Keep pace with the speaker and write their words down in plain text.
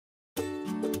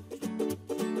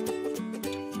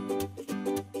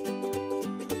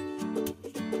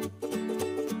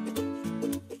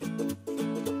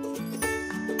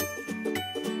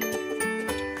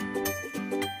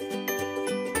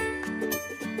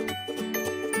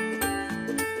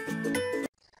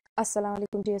Assalamu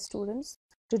alaikum dear students.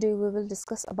 Today we will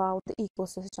discuss about the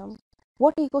ecosystem.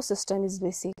 What ecosystem is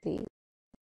basically?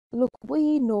 Look,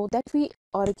 we know that we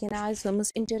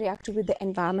organisms interact with the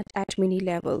environment at many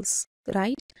levels,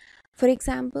 right? For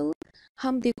example,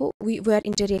 हम देखो we were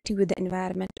interacting with the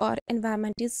environment और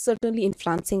environment is certainly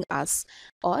influencing us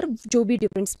और जो भी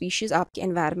different species आपके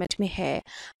environment में है.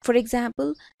 For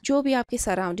example, जो भी आपके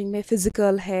surrounding में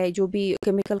physical है, जो भी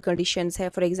chemical conditions है,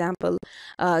 for example,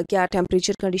 क्या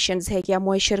temperature conditions है, क्या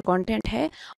moisture content है,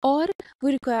 और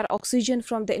we require oxygen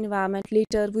from the environment.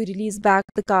 Later we release back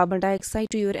the carbon dioxide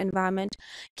to your environment.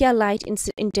 क्या light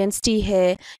intensity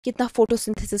है, कितना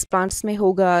photosynthesis plants में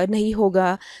होगा, नहीं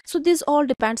होगा. So this all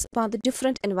depends upon the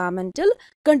different environmental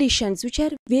conditions which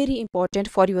are very important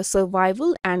for your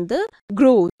survival and the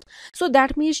growth. So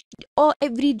that means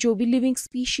every जो भी living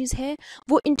species है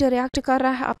वो interact कर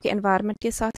रहा है आपके environment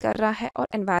के साथ कर रहा है और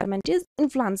environment is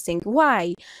influencing.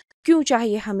 Why? क्यों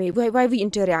चाहिए हमें? Why we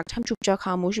interact? हम चुपचाप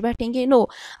खामोश बैठेंगे? No.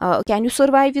 Can you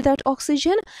survive without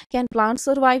oxygen? Can plants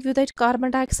survive without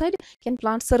carbon dioxide? Can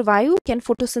plants survive? Can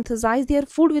photosynthesize their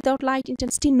food without light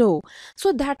intensity? No.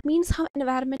 So that means हम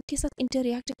environment के साथ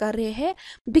interact कर रहे हैं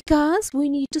because we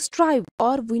need to strive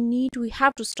or we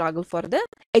have to struggle for the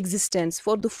existence,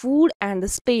 for the food and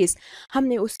the space.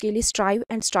 हमने उसके लिए strive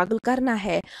and struggle करना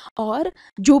है और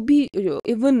जो भी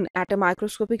even at a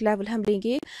microscopic level हम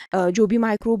लेंगे जो भी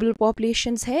microbial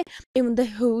populations है, even the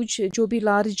huge जो भी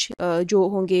large जो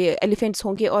होंगे elephants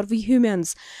होंगे और we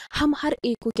humans, हम हर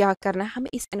एक को क्या करना है, हमें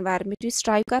इस environment में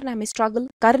strive करना है, हमें struggle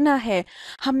करना है,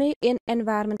 हमें इन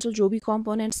environmental जो भी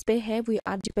components पे है we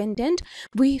are dependent,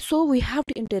 we have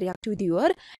to interact with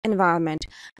your environment,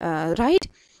 right?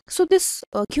 So this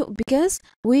because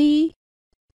we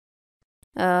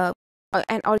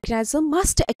an organism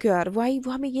must acquire. Why?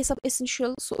 वो हमें ये सब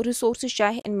essential resources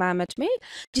चाहिए environment में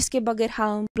जिसके बगैर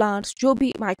हम plants जो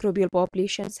भी microbial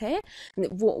populations है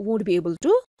वो won't be able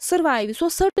to survive. So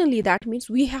certainly that means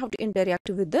we have to interact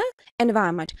with the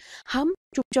environment. हम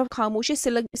चुपचाप खामोशी से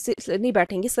नहीं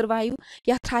बैठेंगे, survive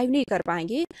या thrive नहीं कर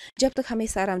पाएंगे जब तक हमें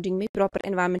surrounding में proper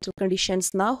environmental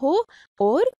conditions ना हो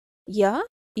और या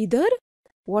इधर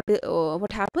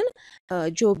what happen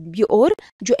जो भी और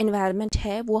जो environment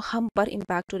है वो हम पर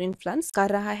impact और influence कर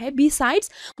रहा है. Besides,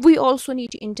 we also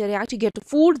need to interact to get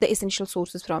food, the essential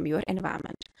sources from your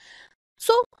environment.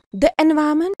 So the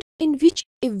environment in which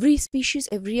every species,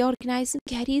 every organism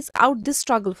carries out this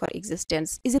struggle for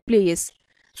existence is a place.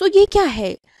 So ये क्या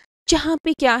है? जहाँ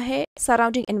पे क्या है,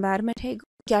 surrounding environment है,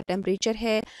 क्या temperature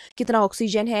है, कितना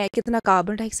ऑक्सीजन है, कितना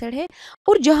कार्बन डाइऑक्साइड है,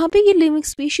 और जहाँ पे ये लिविंग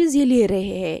स्पीशीज ये ले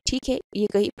रहे हैं, ठीक है, ये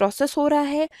कहीं प्रोसेस हो रहा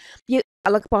है, ये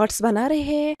अलग पार्ट्स बना रहे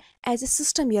हैं, एज ए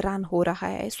सिस्टम ये रन हो रहा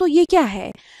है. सो ये क्या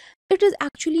है? It is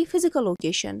actually physical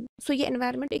location. सो ये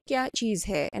एनवायरनमेंट एक क्या चीज़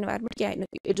है? एनवायरनमेंट क्या है?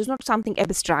 It is not something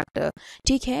abstract,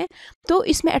 ठीक है. तो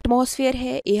इसमें एटमॉस्फेयर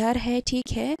है, एयर है,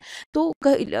 ठीक है. तो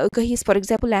कहीं फॉर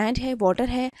एग्जाम्पल लैंड है, वाटर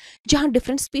है, जहाँ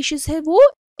डिफरेंट स्पीशीज है वो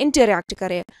इंटरैक्ट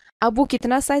करे. अब वो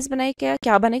कितना साइज बनाएगा,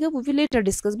 क्या बनेगा, वो भी लेटर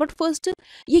डिस्कस. बट फर्स्ट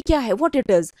ये क्या है, व्हाट इट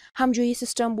इज़? हम जो ये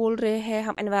सिस्टम बोल रहे हैं,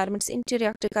 हम एनवायरनमेंट से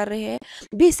इंटरैक्ट कर रहे हैं,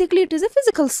 basically it is a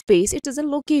physical space, it is a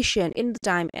location in the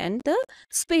time and the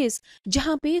space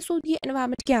जहाँ पे. सो ये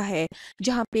एनवायरनमेंट क्या है?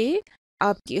 जहाँ पे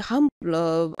आपकी हम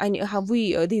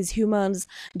दीज ह्यूमंस,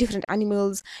 डिफरेंट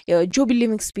एनिमल्स, जो भी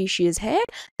लिविंग स्पीशीज है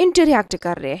इंटरैक्ट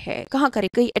कर रहे हैं. कहाँ करे?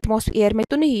 कहीं एटमॉस्फेयर में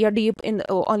तो नहीं, या deep in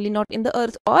only not in the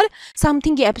earth और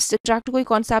समथिंग ये एब्स्ट्रैक्ट कोई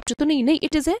कॉन्सेप्ट तो नहीं.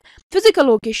 It is a physical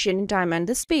location in time and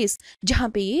the space जहाँ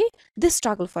पे ये this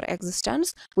struggle for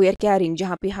existence we are carrying,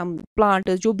 जहाँ पे हम प्लांट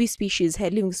जो भी स्पीशीज है,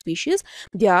 living species,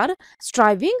 they are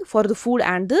striving for the food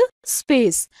and the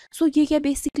space. सो ये क्या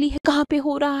बेसिकली है, कहाँ पे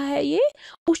हो रहा है ये?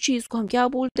 उस चीज़ को हम क्या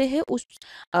बोलते हैं, उस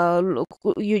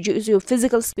ये जो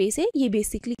फिजिकल स्पेस है ये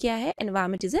बेसिकली क्या है?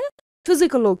 Environment is a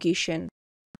physical location.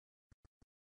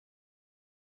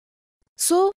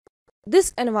 So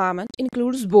this environment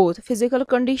includes both physical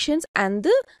conditions and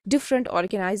the different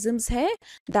organisms है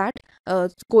that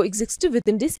coexist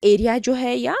within this area जो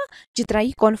है, या जितना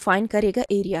ही confine करेगा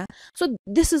area. So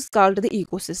this is called the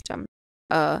ecosystem.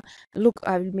 Look,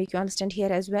 I will make you understand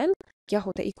here as well. क्या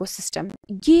होता है ecosystem?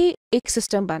 ये एक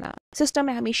सिस्टम बना, सिस्टम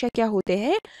में हमेशा क्या होते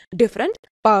हैं? डिफरेंट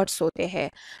पार्ट्स होते हैं.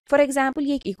 फॉर एग्जाम्पल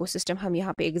ये एक इकोसिस्टम हम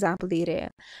यहाँ पे एग्जाम्पल दे रहे हैं.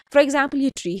 फॉर एग्जाम्पल ये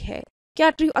ट्री है. क्या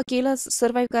ट्री अकेला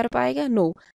सर्वाइव कर पाएगा?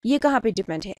 नो. ये कहाँ पे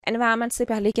डिपेंड है? एनवायरनमेंट से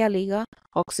पहले क्या लेगा?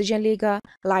 ऑक्सीजन लेगा,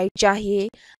 लाइट चाहिए,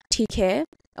 ठीक है,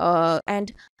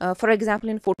 and for example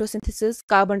in photosynthesis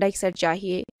carbon dioxide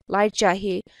चाहिए, लाइट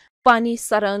चाहिए, पानी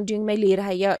सराउंडिंग में ले रहा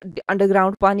है या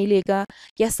अंडरग्राउंड पानी लेगा,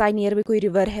 या साइड नियर में कोई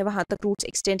रिवर है वहाँ तक रूट्स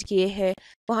एक्सटेंड किए हैं,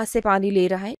 वहाँ से पानी ले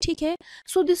रहा है, ठीक है।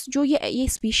 सो दिस जो ये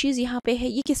स्पीशीज़ यहाँ पे है,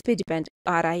 ये किस पे डिपेंड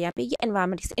आ रहा है, यहाँ पे ये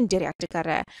एनवायरनमेंट से इंटरेक्ट कर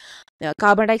रहा है।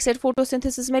 कार्बन डाइऑक्साइड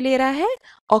फोटोसिंथेसिस में ले रहा है,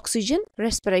 ऑक्सीजन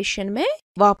रेस्पिरेशन में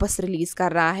वापस रिलीज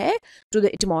कर रहा है टू द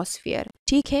एटमॉस्फेयर,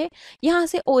 ठीक है। यहाँ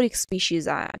से और एक स्पीशीज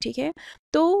आया, ठीक है।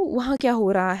 तो वहाँ क्या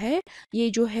हो रहा है, ये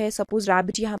जो है सपोज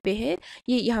रैबिट यहाँ पे है,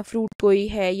 ये यहाँ फ्रूट कोई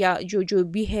है या जो जो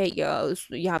भी है, या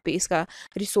यहाँ पे इसका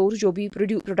रिसोर्स जो भी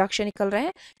प्रोडक्शन निकल रहा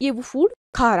है, ये वो फूड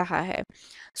खा रहा है।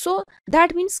 सो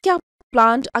दैट मीन्स क्या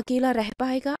प्लांट अकेला रह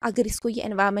पाएगा अगर इसको ये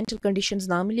एनवायरमेंटल कंडीशंस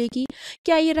ना मिलेगी?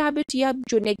 क्या ये रैबिट या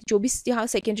जो भी यहाँ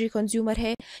सेकेंडरी कंज्यूमर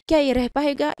है, क्या ये रह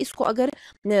पाएगा इसको अगर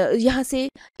यहाँ से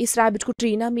इस रैबिट को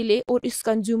ट्री ना मिले और इस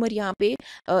कंज्यूमर यहाँ पे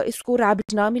इसको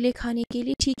रैबिट ना मिले खाने के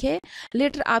लिए, ठीक है।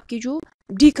 लेटर आपकी जो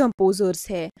डिकम्पोजर्स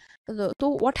है, तो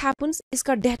व्हाट हैपन्स,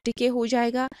 इसका डेथ डिके हो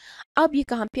जाएगा। अब ये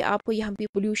कहाँ पे आपको यहाँ पे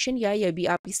पोल्यूशन या ये भी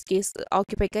आप इस केस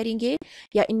ऑक्यूपाई करेंगे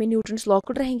या इनमें न्यूट्रिएंट्स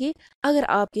लॉक्ड रहेंगे अगर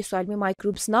आपके सॉइल में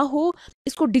माइक्रोब्स ना हो,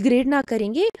 इसको डिग्रेड ना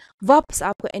करेंगे, वापस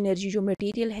आपको एनर्जी जो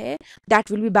मटेरियल है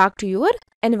that will be back to your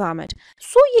environment.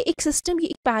 सो ये एक सिस्टम, ये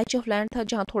एक पैच ऑफ लैंड था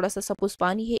जहाँ थोड़ा सा सपोज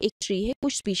पानी है, एक ट्री है,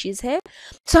 कुछ स्पीशीज है।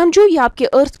 समझो ये आपके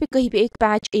अर्थ पे कहीं पे एक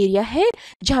पैच एरिया है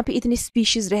जहाँ पे इतने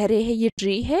स्पीशीज रह रहे हैं, ये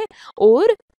ट्री है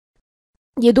और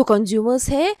ये दो कंज्यूमर्स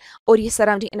है और ये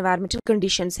सराउंडिंग एनवायरमेंटल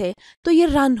कंडीशंस है। तो ये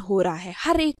रन हो रहा है,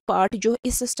 हर एक पार्ट जो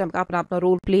इस सिस्टम का अपना अपना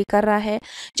रोल प्ले कर रहा है।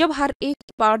 जब हर एक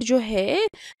पार्ट जो है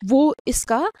वो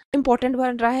इसका इंपॉर्टेंट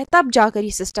बन रहा है, तब जाकर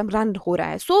ये सिस्टम रन हो रहा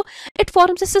है। So it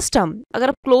forms a system. अगर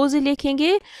आप क्लोजली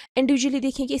देखेंगे, इंडिविजुअली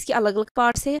देखेंगे, इसके अलग अलग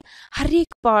पार्ट्स है, हर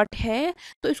एक पार्ट है।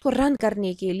 तो इसको रन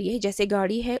करने के लिए जैसे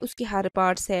गाड़ी है, उसके हर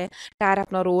पार्ट्स है, टायर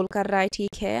अपना रोल कर रहा है,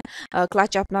 ठीक है,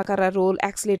 क्लच अपना कर रहा है रोल,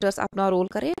 एक्सीलेटर्स अपना रोल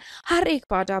करे, हर एक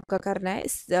पार्ट आपका करना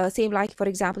है। Same like for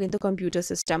example in the computer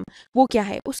system, वो क्या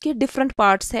है, उसके डिफरेंट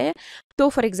पार्ट्स है। तो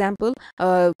फॉर एग्जांपल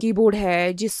कीबोर्ड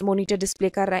है जिस मॉनिटर डिस्प्ले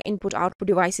कर रहा है, इनपुट आउटपुट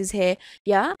डिवाइसेस है,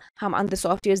 या हम अंदर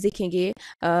सॉफ्टवेयर देखेंगे,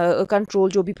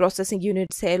 कंट्रोल जो भी प्रोसेसिंग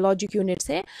यूनिट्स है, लॉजिक यूनिट्स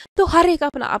है। तो हर एक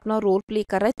अपना अपना रोल प्ले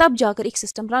कर रहा है, तब जाकर एक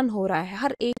सिस्टम रन हो रहा है।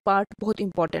 हर एक पार्ट बहुत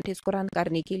इंपॉर्टेंट है इसको रन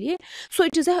करने के लिए। So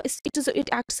it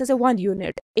acts as a one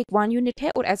unit, एक वन यूनिट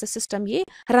है और एज अ सिस्टम ये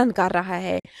रन कर रहा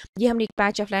है। ये हमने एक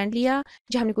पैच ऑफ लैंड लिया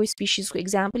जहाँ हमने कोई स्पीशीज को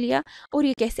एग्जाम्पल लिया और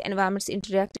ये कैसे एनवायरनमेंट से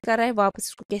इंटरेक्ट कर रहा है, वापस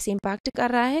इसको कैसे इम्पैक्ट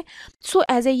कर रहा है। सो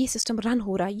एज ए ये सिस्टम रन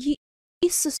हो रहा है। ये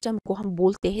इस सिस्टम को हम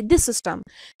बोलते हैं दिस सिस्टम,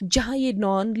 जहाँ ये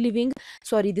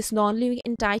दिस नॉन लिविंग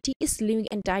एंटाइटी इस लिविंग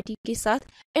एंटाइटी के साथ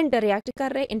इंटरेक्ट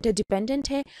कर रहे हैं, इंटरडिपेंडेंट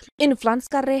है, इन्फ्लुएंस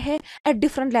कर रहे हैं, एट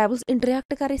डिफरेंट लेवल्स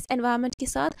इंटरेक्ट कर रहे हैं इस एनवायरनमेंट के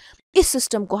साथ। इस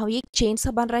सिस्टम को हम एक चेन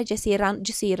सा बन रहा है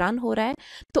जिससे ये रन हो रहा है,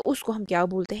 तो उसको हम क्या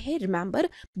बोलते हैं, remember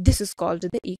this is called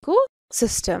the eco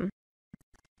system.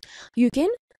 You can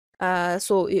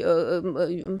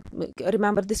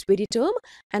remember this very term,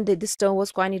 and this term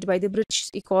was coined by the British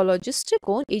ecologist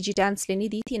कौन A.G. Tansley ने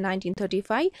दी थी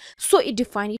 1935. So it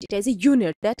defined it as a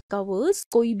unit that covers,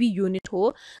 कोई भी unit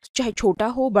हो, चाहे छोटा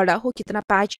हो बड़ा हो, कितना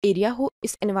पैच एरिया हो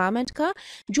इस एनवायरनमेंट का,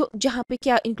 जो जहाँ पे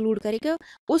क्या इंक्लूड करेगा,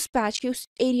 उस पैच के उस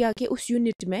एरिया के उस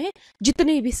यूनिट में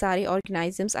जितने भी सारे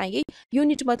ऑर्गेनाइजम्स आएंगे।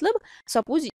 यूनिट मतलब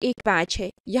सपोज एक पैच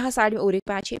है, यहाँ साइड में और एक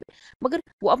पैच है, मगर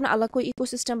वो अपना अलग कोई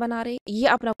इकोसिस्टम बना रहे, ये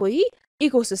अपना कोई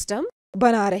इकोसिस्टम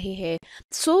बना रहे हैं।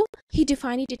 सो ही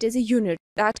defined it as a unit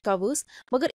that covers,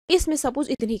 मगर इसमें सपोज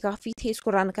इतनी काफ़ी थे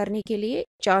इसको रन करने के लिए,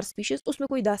 4 स्पीशीज, उसमें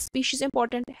कोई 10 स्पीशीज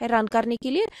इंपॉर्टेंट है रन करने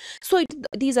के लिए। So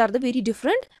these are the very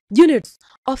different units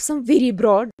of some very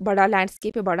broad, बड़ा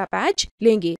लैंडस्केप पे बड़ा पैच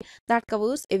लेंगे that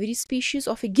covers every species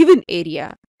of A given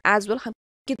area as well. हम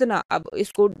कितना, अब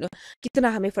इसको कितना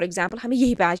हमें, फॉर एग्जांपल हमें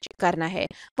यही पैच करना है,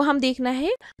 वो हम देखना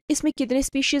है इसमें कितने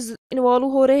स्पीशीज इन्वॉल्व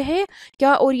हो रहे हैं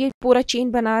क्या, और ये पूरा चेन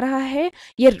बना रहा है,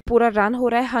 ये पूरा रन हो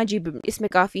रहा है, हाँ जी इसमें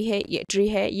काफ़ी है, ये ट्री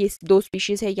है, ये 2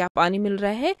 स्पीशीज है, या पानी मिल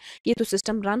रहा है, ये तो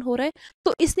सिस्टम रन हो रहा है।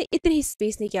 तो इसने इतने ही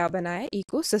स्पेस ने क्या बनाया,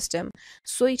 eco system.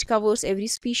 So it covers every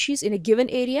species in A given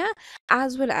area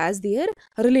as well as there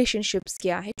relationships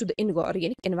क्या है to the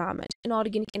inorganic environment.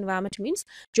 Inorganic environment means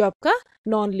जो आपका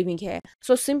नॉन लिविंग है।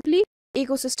 सो सिंपली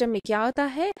इकोसिस्टम में क्या आता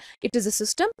है, it is a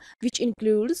system which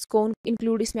includes, कौन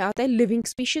इंक्लूड इसमें आता है, living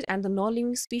species and the non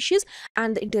living species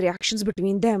and the interactions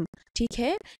between them. ठीक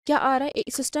है, क्या आ रहा है,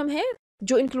 एक सिस्टम है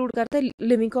जो इंक्लूड करता है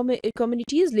लिविंग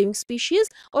कम्युनिटीज, लिविंग स्पीशीज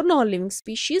और non living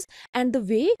species, and the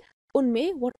way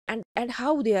उनमें what and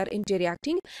how they are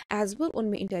interacting as well,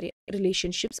 उनमें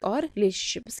रिलेशनशिप्स और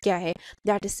रिलेशनशिप्स क्या है,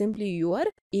 that is simply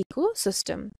your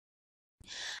ecosystem.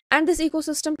 And this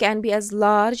ecosystem can be as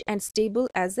large and stable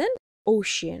as an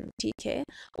ocean, ठीक है।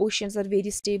 Oceans are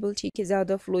very stable, ठीक है,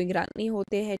 ज़्यादा flowing run नहीं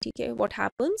होते हैं, ठीक है। व्हाट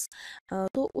हैपन्स,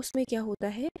 तो उसमें क्या होता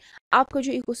है, आपका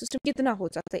जो इकोसिस्टम कितना हो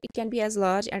सकता है, it can be as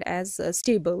large and as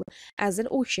stable as an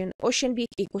ocean. Ocean भी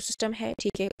एक इकोसिस्टम है,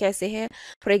 ठीक है। कैसे है,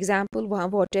 फॉर एग्जांपल वहाँ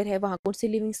वाटर है, वहाँ कौन सी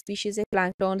लिविंग स्पीशीज है,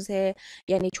 प्लैंक्टॉन्स है,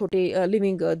 यानी छोटे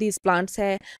लिविंग दीज प्लांट्स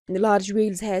है, लार्ज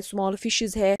व्हेल्स है, स्मॉल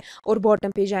फिशेज है, और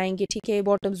बॉटम पे जाएंगे, ठीक है,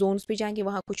 बॉटम जोन्स पे जाएंगे,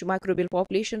 वहाँ कुछ माइक्रोबियल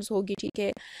पॉपुलेशंस होगी, ठीक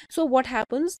है। सो व्हाट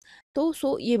हैपन्स,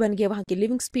 तो ये बन गया वहाँ की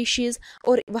लिविंग स्पीशीज।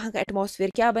 और वहाँ का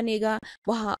एटमॉस्फेयर क्या बनेगा,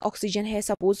 वहाँ ऑक्सीजन है,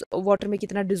 सपोज वाटर में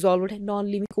कितना डिजॉल्व है, नॉन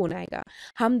लिविंग कौन आएगा।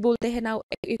 हम बोलते हैं ना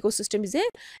ecosystem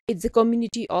is a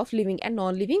community of living and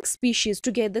non living species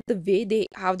together, the way they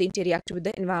how they interact with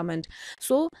the environment.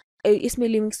 सो इसमें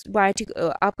लिविंग बायोटिक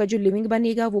आपका जो लिविंग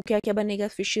बनेगा वो क्या क्या बनेगा,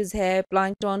 फिशेस है,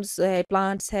 प्लैंक्टॉन्स है,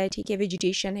 प्लांट्स है, ठीक है,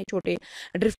 वेजिटेशन है, छोटे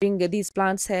ड्रिफ्टिंग दीज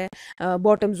प्लांट्स है,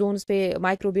 बॉटम जोन्स पे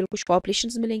माइक्रोबियल कुछ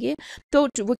पॉपुलेशंस मिलेंगे। तो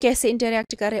वो कैसे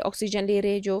इंटरैक्ट कर रहे हैं, ऑक्सीजन ले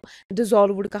रहे हैं, जो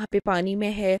डिजॉल्वड कहाँ पे पानी में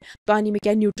है, पानी में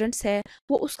क्या न्यूट्रेंट्स है,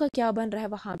 वो उसका क्या बन रहा है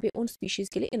वहाँ पे उन स्पीशीज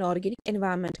के लिए inorganic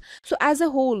environment. So as a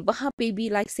whole वहाँ पे भी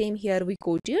like same here we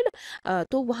coated,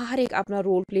 तो वहाँ हर एक अपना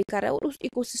रोल प्ले कर रहा है और उस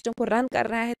इकोसिस्टम को रन कर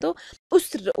रहा है। तो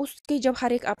उसके जब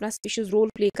हर एक अपना स्पीशीज रोल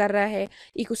प्ले कर रहा है,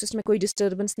 इकोसिस्टम में कोई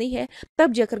डिस्टर्बेंस नहीं है,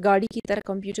 तब जाकर गाड़ी की तरह,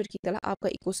 कंप्यूटर की तरह आपका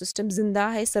इकोसिस्टम जिंदा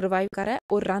है, सर्वाइव कर रहा है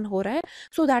और रन हो रहा है।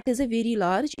 So that is a very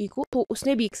large eco. तो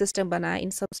उसने भी एक सिस्टम बनाया इन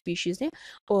सब स्पीशीज ने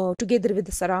together with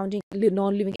the surrounding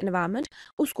non living environment,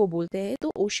 उसको बोलते हैं।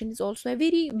 तो ocean is also a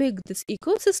very big this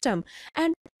eco system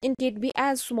and it can be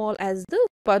as small as the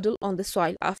puddle on the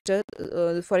soil after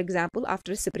for example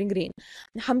after spring rain।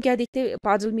 हम क्या देखते हैं,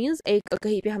 puddle means एक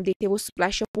कहीं पे हम देखते हैं वो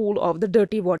splash a pool of the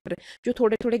dirty water, जो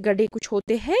थोड़े थोड़े गड्ढे कुछ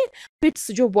होते हैं,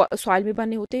 पिट्स जो सॉइल में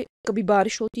बने होते, कभी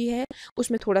बारिश होती है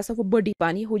उसमें थोड़ा सा वो बड़ी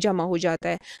पानी हो जमा हो जाता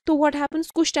है। तो व्हाट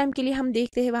हैपन्स, कुछ टाइम के लिए हम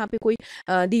देखते हैं वहाँ पे कोई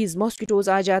दीज मॉस्किटोज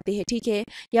आ जाते हैं, ठीक है,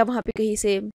 या वहाँ पे कहीं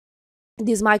से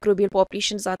दिस माइक्रोबियल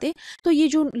पॉपुलेशंस आते। तो ये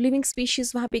जो लिविंग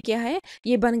स्पीशीज वहाँ पे क्या है,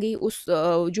 ये बन गई उस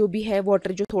जो भी है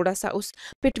वाटर जो थोड़ा सा उस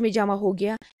पिट में जमा हो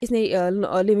गया, इसने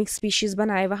लिविंग स्पीशीज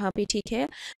बनाए वहाँ पे, ठीक है।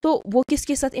 तो वो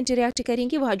किसके साथ इंटरेक्ट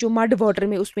करेंगे, वहाँ जो मड वाटर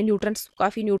में उसमें न्यूट्रंट्स,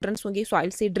 काफ़ी न्यूट्रंट्स होंगे, सॉइल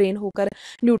से ड्रेन होकर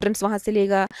न्यूट्रंट्स वहाँ से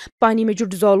लेगा, पानी में जो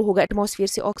डिजोल्व होगा एटमॉस्फेयर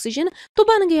से ऑक्सीजन, तो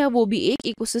बन गया वो भी एक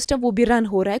इकोसिस्टम, वो भी रन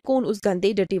हो रहा है। कौन, उस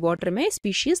गंदे डर्टी वाटर में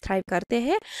स्पीशीज थ्राइव करते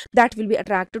हैं, that will be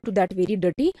attracted to that very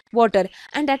dirty water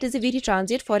and that is a very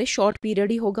transit for a short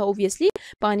period ही होगा। ऑब्वियसली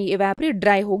पानी इवेपोरेट,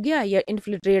 ड्राई हो गया या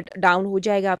इन्फिल्ट्रेट डाउन हो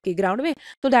जाएगा आपके ग्राउंड में,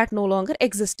 तो दैट नो लॉन्गर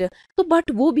एग्जिस्ट। तो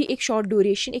बट वो भी एक शॉर्ट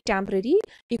ड्यूरेशन, एक टेम्पररी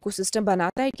इकोसिस्टम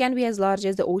बनाता है। It can be as large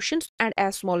as the oceans and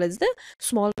as small as the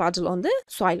small puddle on the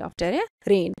soil after a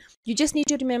rain. You just need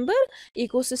to remember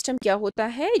ecosystem क्या होता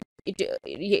है।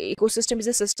 ये ecosystem is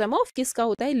a system of किसका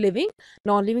होता है, living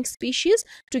non living species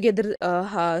together,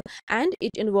 and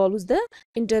it involves the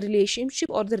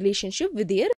interrelationship or the relationship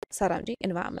with their surrounding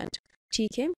environment,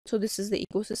 ठीक है। So this is the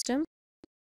ecosystem.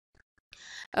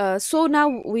 So now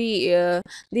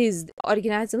these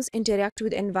organisms interact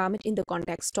with environment in the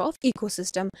context of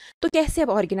ecosystem। तो कैसे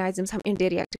अब organisms हम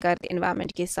interact करते हैं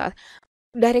environment के साथ,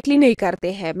 डायरेक्टली नहीं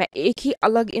करते हैं, मैं एक ही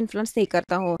अलग इन्फ्लुएंस नहीं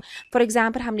करता हूँ। फॉर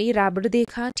एग्जाम्पल हमने ये रैबिट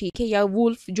देखा, ठीक है, या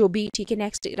वुल्फ जो भी, ठीक है,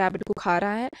 नेक्स्ट रैबिट को खा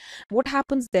रहा है, व्हाट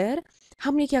हैपन्स देयर,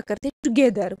 हमने क्या करते हैं,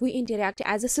 together we interact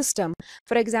as a system.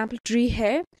 For example tree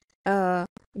है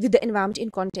with the environment in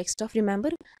context of,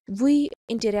 remember we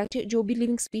interact, जो भी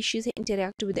living species है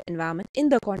interact with the environment in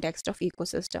the context of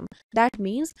ecosystem। that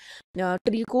means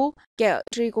tree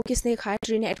को किसने खाया,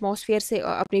 tree ने atmosphere से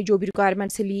अपने जो भी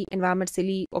रिक्वायरमेंट से ली, एनवायरमेंट से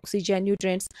ली ऑक्सीजन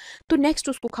न्यूट्रिएंट्स, तो नेक्स्ट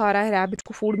उसको खा रहा है, रैबिट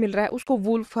को फूड मिल रहा है, उसको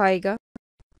वुल्फ खाएगा।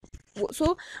 सो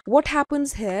व्हाट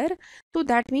हैपन्स हेयर, तो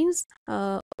दैट मीन्स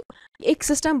एक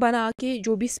सिस्टम बना के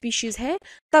जो भी स्पीशीज है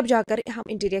तब जाकर हम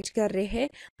इंटरेक्ट कर रहे हैं।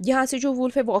 यहाँ से जो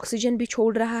वुल्फ है वो ऑक्सीजन भी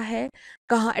छोड़ रहा है,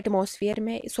 कहाँ, एटमॉस्फेयर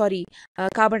में, सॉरी,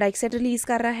 कार्बन डाइऑक्साइड रिलीज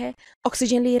कर रहा है,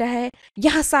 ऑक्सीजन ले रहा है,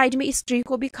 यहाँ साइड में इस ट्री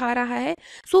को भी खा रहा है।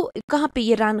 सो कहाँ पे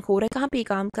ये रन हो रहा है, कहाँ पे ये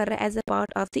काम कर रहा है, as a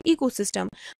part of the ecosystem.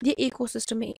 ये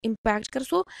इकोसिस्टम में इम्पैक्ट कर,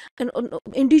 सो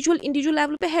इंडिविजुअल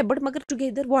लेवल पे है, बट मगर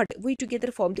together what we together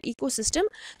form the ecosystem.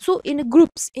 So in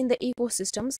groups in the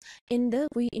ecosystems,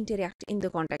 we interact in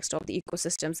the context of the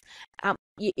ecosystems।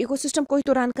 ये ecosystem कोई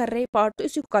तो run कर रहे, पार्ट तो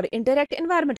इसी को कर इंटरैक्ट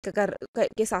एनवायरनमेंट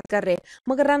के साथ कर रहे,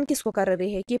 मगर रन किसको कर रहे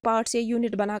हैं, कि पार्ट्स या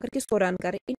यूनिट बनाकर किसको रन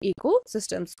कर रहे, इन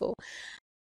इकोसिस्टम्स को।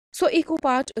 सो eco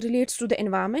part relates to the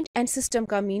environment and system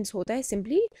का मीन्स होता है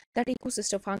simply that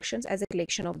ecosystem functions as a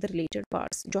collection of the related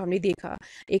parts. जो हमने देखा,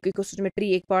 एक इकोसिस्टम में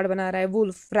ट्री एक पार्ट बना रहा है,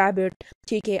 वुल्फ, रैबिट,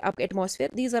 ठीक है, आपका atmosphere,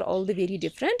 these are all the very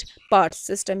different parts.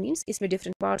 System means इसमें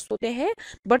डिफरेंट पार्ट्स होते हैं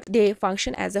but they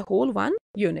function as a whole one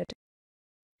unit.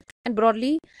 And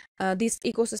broadly this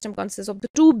ecosystem consist of the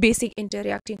two basic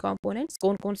interacting components.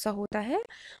 कौन कौन सा होता है?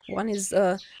 One is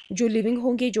जो living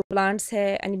होंगे, जो प्लांट्स है,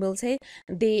 एनिमल्स है,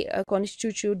 दे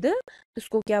कॉन्स्टिट्यूट द,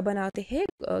 उसको क्या बनाते हैं,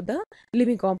 the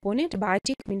living component.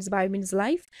 Biotic means, bio means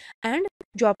life, and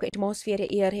जो आपका एटमॉस्फेयर है,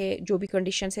 एयर है, जो भी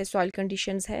कंडीशंस है, सॉइल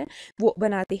कंडीशंस है, वो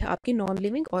बनाते हैं आपके नॉन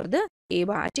लिविंग और the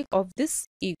abiotic of this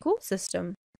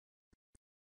ecosystem.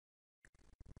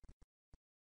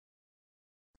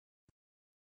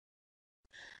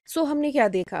 सो हमने क्या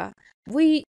देखा?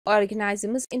 We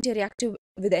organisms interactive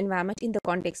with the environment in the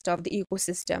context of the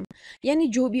ecosystem. यानी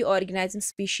जो भी organism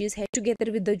species है together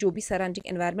with the जो भी surrounding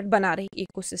environment बना रहे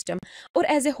ecosystem, और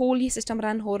as a whole ये system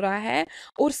run हो रहा है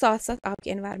और साथ साथ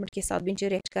आपके environment के साथ भी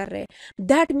interact कर रहे हैं.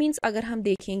 That means अगर हम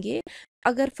देखेंगे,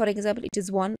 अगर for example it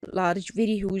is one large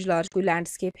very huge large कोई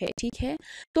लैंडस्केप है, ठीक है,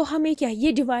 तो हमें क्या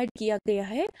ये डिवाइड किया गया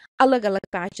है अलग अलग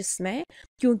पैचेस में,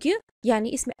 क्योंकि यानी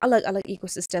इसमें अलग अलग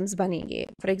इकोसिस्टम्स बनेंगे.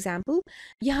 फॉर एग्जाम्पल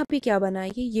यहाँ पे क्या बना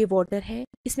है, ये वाटर है,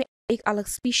 इसमें एक अलग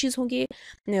स्पीशीज होंगे,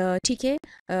 ठीक है.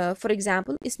 फॉर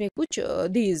एग्जाम्पल इसमें कुछ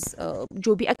दीज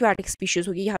जो भी एक्वाटिक स्पीशीज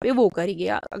होगी यहाँ पे वो करेंगे.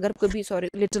 अगर कभी सॉरी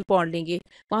लिटिल पॉन्ड लेंगे,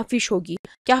 वहाँ फिश होगी.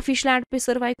 क्या फिश लैंड पे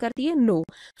सर्वाइव करती है? नो.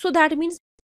 सो दैट मीन्स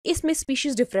इसमें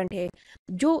स्पीशीज डिफरेंट है.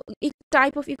 जो एक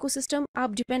टाइप ऑफ इकोसिस्टम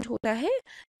आप डिपेंड होता है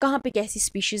कहाँ पे कैसी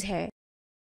स्पीशीज है.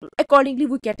 accordingly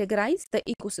we categorize the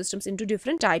ecosystems into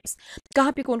different types.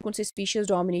 कहाँ पे कौन कौन से species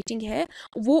dominating है,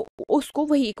 वो उसको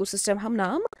वही ecosystem हम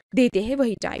नाम देते हैं,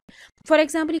 वही type. For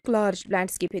example एक large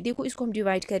landscape है, देखो इसको हम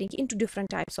divide करेंगे into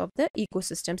different types of the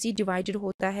ecosystems. ये divided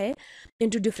होता है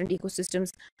into different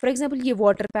ecosystems. For example ये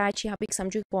water patch, यहाँ पे एक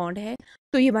समझो एक pond है,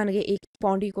 तो ये बन गया एक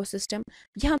pond ecosystem.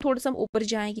 यहाँ थोड़ा सा हम ऊपर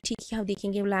जाएंगे, ठीक है, यहाँ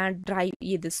देखेंगे land dry,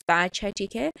 ये this patch है,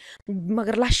 ठीक है,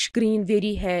 मगर lush green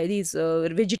very है this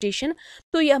vegetation,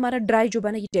 तो ये हमारा ड्राई जो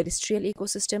बना, ये टेरेस्ट्रियल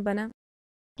इकोसिस्टम बना.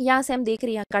 यहाँ से हम देख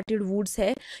रहे हैं यहाँ कटेड वुड्स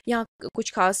है, यहाँ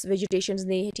कुछ खास वेजिटेशंस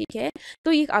नहीं है, ठीक है,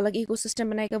 तो ये एक अलग इकोसिस्टम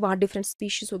बनाएगा, वहाँ डिफरेंट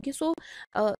स्पीशीज होगी. सो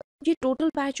ये टोटल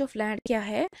पैच ऑफ लैंड क्या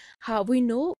है, how we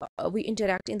know we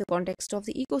interact in the context of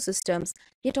the ecosystems.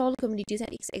 Yet all communities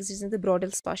exist in the broader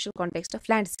special context of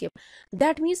landscape.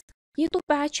 That means ये तो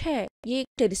patch है, ये एक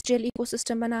terrestrial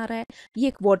ecosystem बना रहा है, ये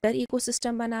एक वाटर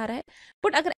इकोसिस्टम बना रहा है,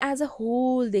 बट अगर एज अ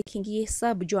होल देखेंगे ये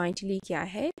सब जॉइंटली क्या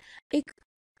है, एक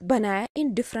बनाया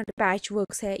इन डिफरेंट पैच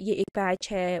वर्क्स है. ये एक पैच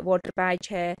है, वाटर पैच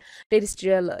है,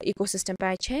 टेरेस्ट्रियल इकोसिस्टम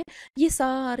पैच है, ये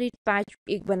सारे पैच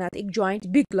एक बनाते एक joint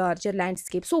big larger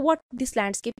landscape. So what this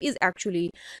landscape is actually,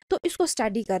 तो इसको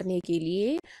स्टडी करने के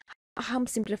लिए, हम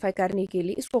सिंप्लीफाई करने के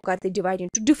लिए इसको करते डिवाइड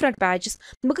इनटू डिफरेंट पैचेस.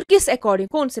 मगर किस अकॉर्डिंग,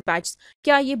 कौन से पैचेस,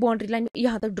 क्या ये बाउंड्री लाइन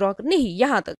यहाँ तक ड्रॉ कर, नहीं,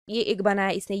 यहाँ तक ये एक बनाया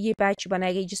इसने, ये पैच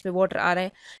बनाया गया जिसमें वाटर आ रहा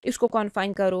है, इसको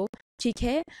कॉन्फाइन करो, ठीक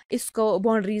है, इसको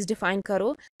बाउंड्रीज डिफाइन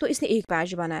करो, तो इसने एक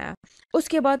पैच बनाया.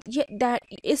 उसके बाद ये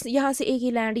इस यहाँ से एक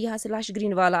ही लैंड, यहाँ से लाश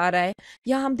ग्रीन वाला आ रहा है,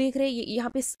 यहाँ हम देख रहे हैं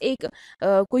यहाँ पे एक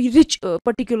कोई रिच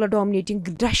पर्टिकुलर डोमिनेटिंग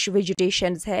ड्रश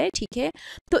वेजिटेशन है, ठीक है,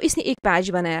 तो इसने एक पैच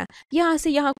बनाया. यहाँ से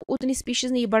यहाँ उतनी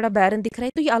स्पीशीज नहीं, बड़ा बैरन दिख रहा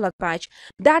है, तो ये अलग patch.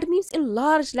 That means in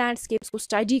large landscapes को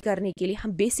स्टडी करने के लिए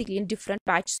हम बेसिकली इन डिफरेंट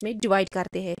पैचेस में डिवाइड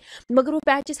करते हैं. मगर वो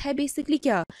पैचेस है बेसिकली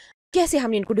क्या, कैसे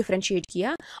हमने इनको डिफरेंशिएट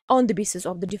किया, on the basis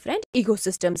of the different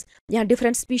ecosystems. यहाँ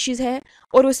डिफरेंट स्पीशीज है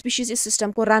और वो स्पीशीज इस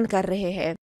सिस्टम को रन कर रहे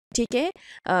हैं, ठीक है,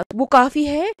 वो काफ़ी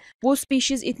है, वो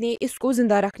स्पीशीज इतने इसको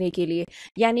जिंदा रखने के लिए.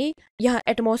 यानी यहाँ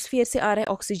एटमॉस्फेयर से आ रहा है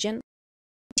ऑक्सीजन,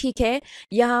 ठीक है,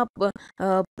 यहाँ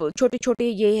छोटे छोटे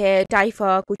ये है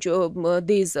टाइफा कुछ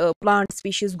दिस प्लांट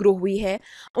स्पीशीज ग्रो हुई है,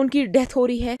 उनकी डेथ हो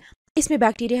रही है, इसमें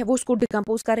बैक्टीरिया है वो उसको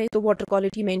डिकम्पोज कर रहे, तो वाटर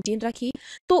क्वालिटी मेंटेन रखी,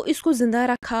 तो इसको ज़िंदा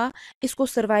रखा, इसको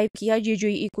सर्वाइव किया. ये जो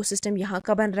इकोसिस्टम यहाँ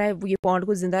का बन रहा है, वो ये पॉन्ड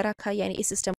को ज़िंदा रखा, यानी इस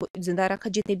सिस्टम को ज़िंदा रखा,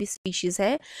 जितने भी स्पीशीज़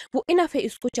है वो इनफ है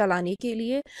इसको चलाने के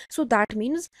लिए. So that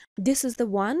means this is the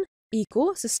one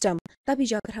ecosystem. तभी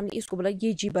जाकर हमने इसको बोला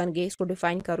ये जी बन गए, इसको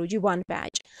डिफाइन करो जी वन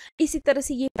पैच. इसी तरह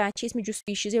से ये पैच है, इसमें जो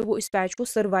स्पीशीज है वो इस पैच को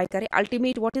सर्वाइव करे.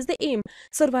 Ultimate what is the M,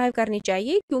 survive करनी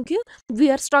चाहिए, क्योंकि we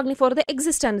are struggling for the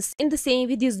existence. In the same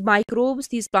way these microbes,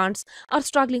 these plants are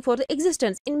struggling for the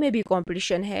existence. इनमें भी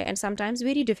कॉम्पिटिशन है एंड समटाइम्स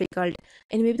वेरी डिफिकल्ट.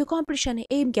 इनमें भी तो कॉम्पिटिशन है.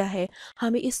 एम क्या है,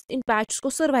 हमें इन पैच को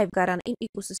सर्वाइव कराना, इन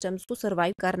इकोसिस्टम्स को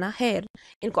सर्वाइव करना है,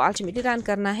 इनको अल्टीमेटली रन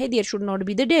करना है. There should not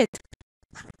be the death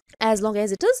as long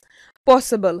as it is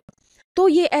possible. तो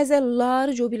ये एज ए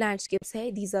लार्ज जो भी लैंडस्केप्स है,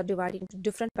 these are divided into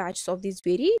different patches of this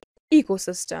very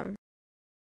ecosystem.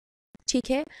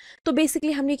 ठीक है, तो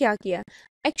बेसिकली हमने क्या किया,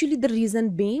 एक्चुअली द रीज़न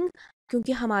बीइंग,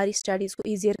 क्योंकि हमारी स्टडीज़ को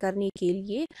ईजियर करने के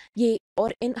लिए ये,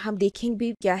 और इन हम देखेंगे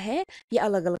भी क्या है, ये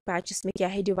अलग अलग पैचेस में क्या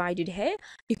है डिवाइडेड है,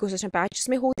 इकोसिस्टम पैचेस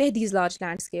में होते हैं these large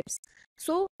landscapes.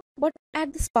 So But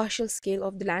at the spatial scale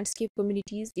of the landscape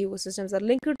communities, the ecosystems are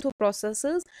linked through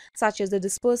processes such as the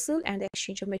dispersal and the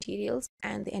exchange of materials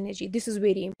and the energy. This is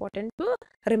very important to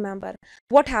remember.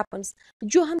 What happens,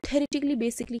 जो हम theoretically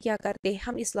basically क्या करते हैं,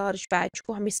 हम इस large patch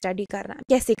को हमें study करना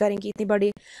कैसे करेंगे, इतने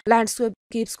बड़े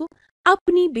landscapes को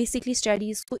अपनी बेसिकली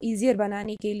स्टडीज़ को ईजियर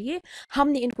बनाने के लिए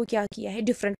हमने इनको क्या किया है,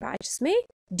 डिफरेंट पैचेस में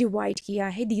डिवाइड किया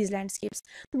है these landscapes.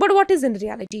 But what is in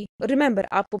reality, remember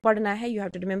आपको पढ़ना है, you have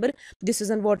to remember this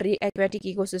is an water aquatic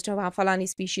ecosystem, वहाँ फलानी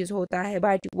स्पीशीज होता है,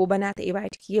 बायोटिक वो बनाता है,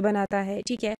 बायोटिक ये बनाता है,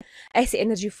 ठीक है, ऐसे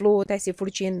एनर्जी फ्लो होता है, ऐसे फूड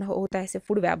चेन होता है, ऐसे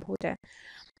फूड वेब होता है,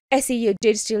 ऐसे ये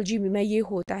टेरिस्ट्रियल जीवी में ये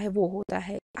होता है वो होता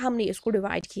है, हमने इसको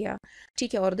डिवाइड किया,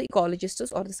 ठीक है, और द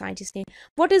इकोलॉजिस्ट्स और द साइंटिस्ट ने.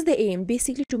 What is the M,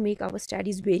 basically to make our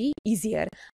studies very easier,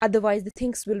 otherwise the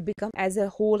things will become as a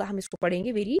whole, हम इसको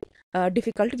पढ़ेंगे very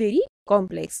difficult, very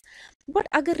complex. But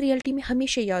अगर रियलिटी में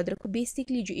हमेशा याद रखो,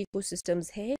 बेसिकली जो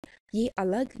इकोसिस्टम्स है ये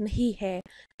अलग नहीं है,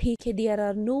 ठीक है, there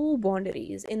are no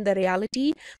boundaries in the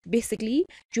reality. Basically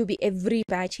जो भी एवरी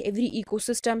पैच है, एवरी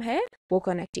इकोसिस्टम है वो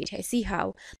कनेक्टेड है. See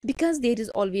how, because there is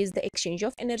always the exchange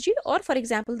of energy, और for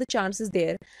example the chances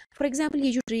there. For example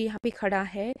ये जो ट्री यहाँ पे खड़ा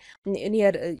है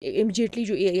नियर इमिजिएटली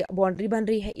जो बाउंड्री बन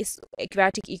रही है इस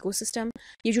एक्वेटिक इकोसिस्टम,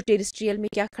 ये जो टेरिस्ट्रियल में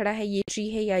क्या खड़ा है, ये ट्री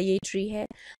है या ये ट्री है,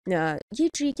 ये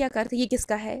ट्री क्या करता है, ये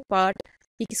किसका है पार्ट,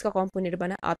 ये किसका कंपोनेंट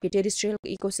बना, आपके टेरिस्ट्रियल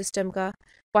इकोसिस्टम का,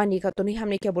 पानी का तो नहीं,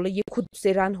 हमने क्या बोला ये खुद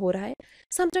से रन हो रहा है.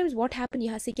 समटाइम्स व्हाट हैपन,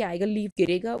 यहाँ से क्या आएगा, लीफ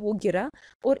गिरेगा, वो गिरा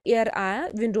और एयर आया,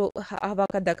 विंडो हवा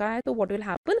का धक्का आया, तो व्हाट विल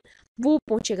हैपन, वो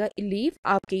पहुंचेगा लीफ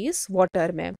आपके इस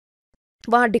वाटर में,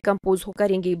 वहाँ डिकम्पोज हो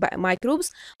करेंगे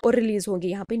माइक्रोब्स और रिलीज होंगे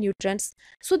यहाँ पे nutrients.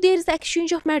 So there is the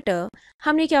exchange of matter.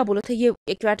 हमने क्या बोला था, ये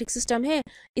एक्वेटिक सिस्टम है,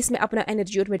 इसमें अपना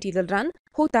एनर्जी और मटेरियल रन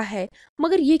होता है,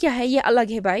 मगर ये क्या है, ये अलग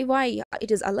है भाई, वाई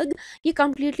इट इज़ अलग, ये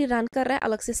कम्प्लीटली रन कर रहा है,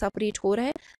 अलग से सेपरेट हो रहा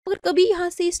है, मगर कभी यहाँ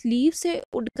से इस लीव से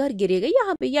उड़कर गिरेगा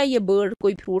यहाँ पे, या ये बर्ड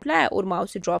कोई फ्रूट लाया और माउथ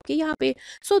से ड्रॉप किया यहाँ पे.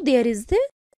 So there is the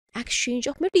exchange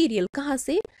of material, कहाँ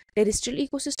से, टेरेस्ट्रियल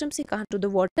इकोसिस्टम से कहाँ, to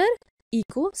the water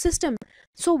ecosystem.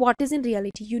 So what is in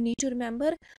reality, you need to remember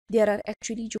there are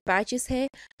actually जो patches है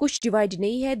कुछ divide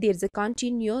नहीं है, there is a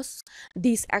continuous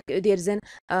there is an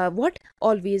what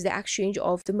always the exchange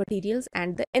of the materials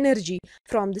and the energy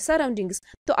from the surroundings.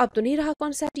 तो अब तो नहीं रहा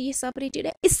concept ये separated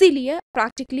है, इसीलिए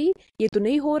practically ये तो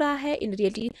नहीं हो रहा है. in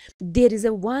reality there is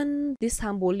a one, this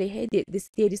हम बोल रहे हैं,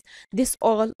 there is this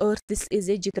all earth, this is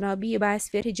a जितना भी ये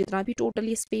biosphere है, जितना भी total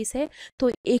ये space है,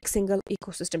 तो एक single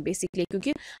ecosystem basically.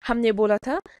 क्योंकि हमने बोला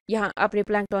था यहाँ अपने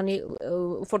प्लैंकटन ने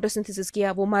फोटोसिंथेसिस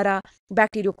किया, वो मरा,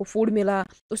 बैक्टीरिया को फूड मिला,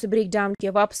 उसे ब्रेक डाउन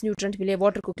किया, वापस न्यूट्रिएंट मिले,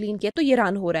 वाटर को क्लीन किया, तो ये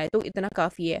रन हो रहा है, तो इतना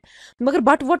काफ़ी है. मगर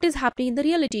but what is happening in the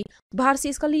reality, बाहर से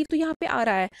इसका लीव तो यहाँ पे आ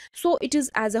रहा है, so it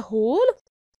is as a whole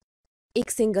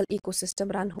एक सिंगल इकोसिस्टम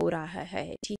रन हो रहा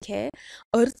है, ठीक है.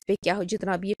 अर्थ पे क्या हो,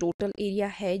 जितना भी ये टोटल एरिया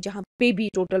है जहाँ पे भी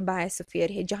टोटल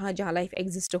बायोस्फीयर है, जहाँ जहाँ लाइफ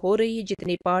एग्जिस्ट हो रही है,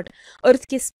 जितने पार्ट अर्थ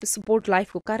के सपोर्ट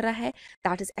लाइफ को कर रहा है,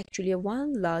 that is actually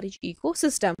one large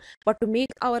ecosystem. But to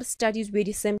make our studies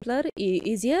very simpler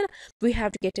easier, we have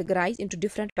to categorise into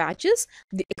different patches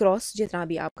across जितना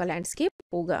भी आपका लैंडस्केप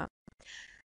होगा.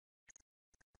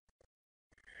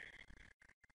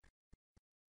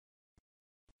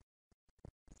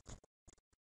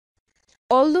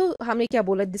 ऑल्दो हमने क्या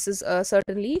बोला, दिस इज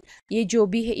सर्टनली ये जो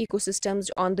भी है इकोसिस्टम्स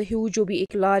ऑन द ह्यूज, जो भी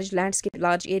एक लार्ज लैंडस्केप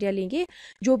लार्ज एरिया लेंगे,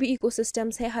 जो भी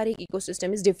इकोसिस्टम्स है हर एक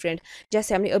इकोसिस्टम इज डिफरेंट.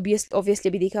 जैसे हमने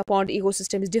ऑब्वियसली भी देखा, pond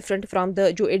ecosystem is different from the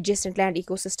जो एडजेसेंट लैंड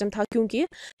इकोसिस्टम था, क्योंकि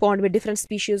पॉन्ड में डिफरेंट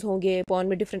स्पीशीज होंगे, पॉन्ड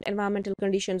में डिफरेंट एनवायरमेंटल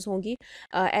कंडीशंस होंगी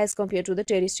as compare to the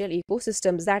terrestrial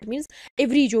ecosystems. That means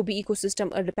every जो भी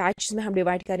इकोसिस्टम पैच में हम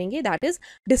डिवाइड करेंगे दैट इज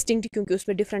डिस्टिंक्ट, क्योंकि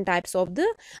उसमें different types of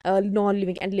the non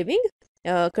living and living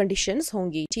conditions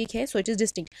होंगी, ठीक है. So it is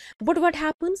distinct. But what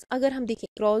happens अगर हम देखें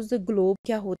अक्रॉस द ग्लोब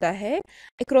क्या होता है,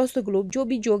 अक्रॉस द ग्लोब जो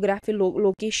भी जोग्राफिकल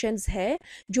लोकेशंस है,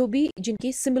 जो भी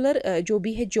जिनकी सिमिलर जो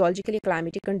भी है जियोलॉजिकल या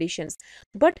क्लाइमेटिक कंडीशंस.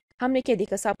 बट हमने क्या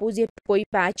देखा, सपोज ये कोई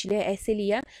पैच लिया, ऐसे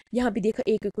लिया, यहाँ भी देखा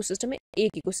एक इकोसिस्टम है,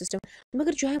 एक इकोसिस्टम,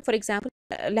 मगर जो है फॉर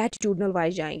एग्जांपल लैटिट्यूडनल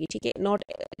वाइज जाएंगे, ठीक है, not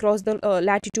across the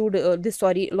latitude this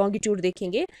sorry longitude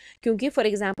देखेंगे, क्योंकि फॉर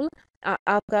एग्जांपल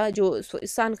आपका जो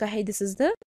सन का है, this is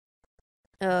the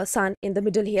sun in the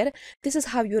middle here, this is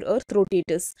how your earth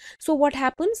rotates. So what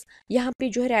happens, यहाँ पे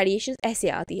जो है रेडिएशन ऐसे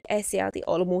आती है, ऐसे आती है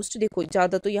ऑलमोस्ट, देखो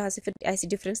ज़्यादा तो यहाँ से फिर ऐसी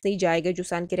डिफरेंस नहीं जाएगा, जो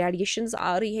सन के रेडिएशंस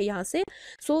आ रही है यहाँ से.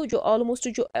 सो जो ऑलमोस्ट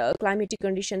जो क्लाइमेटिक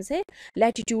कंडीशंस है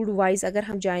लैटिट्यूड वाइज अगर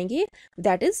हम जाएंगे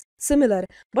दैट इज सिमिलर.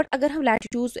 बट अगर हम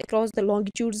लैटिट्यूड्स अक्रॉस द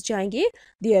लॉन्गिट्यूड्स जाएंगे,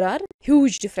 there are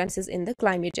huge differences in the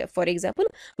climate. For example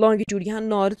longitude यहाँ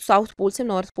नॉर्थ साउथ पोल से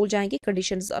नॉर्थ पोल जाएंगे,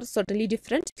 कंडीशंस आर सर्टनली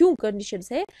डिफरेंट. क्यों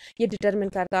कंडीशंस है ये डिटरमिन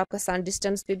डिपेंड करता है आपका सन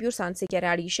डिस्टेंस पे भी और सन से क्या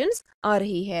रेडिएशंस आ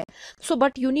रही है. So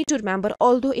but you need to remember,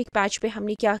 although एक पैच पे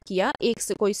हमने क्या किया, एक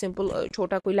से कोई सिंपल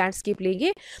छोटा कोई लैंडस्केप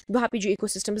लेंगे, वहाँ पे जो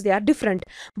ecosystems they are different,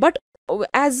 but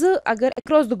as अगर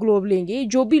अक्रॉस द ग्लोब लेंगे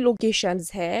जो भी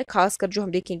लोकेशंस है, खासकर जो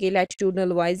हम देखेंगे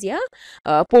लैटिट्यूडनल वाइज या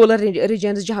पोलर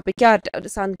रीजन्स जहाँ पे क्या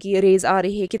सन की रेज आ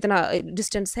रही है, कितना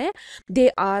डिस्टेंस है, they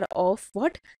are of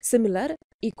what similar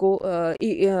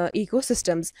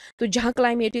ecosystems. तो जहाँ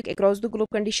climatic across the globe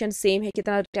condition same है,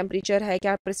 कितना टेम्परेचर है,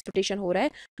 क्या प्रेसिपिटेशन हो रहा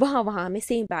है, वहाँ हमें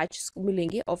सेम पैच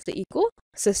मिलेंगे of the eco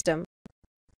system.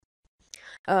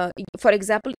 For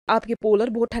example आपके पोलर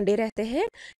बहुत ठंडे रहते हैं,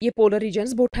 ये पोलर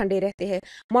रीजन्स बहुत ठंडे रहते हैं.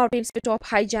 माउंटेन्स पे टॉप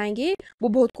हाई जाएंगे वो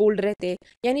बहुत कोल्ड रहते हैं.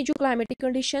 यानी जो क्लाइमेटिक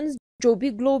कंडीशंस जो भी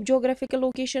ग्लोब जोग्राफिकल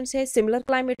लोकेशंस है, similar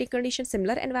climatic condition,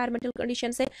 similar environmental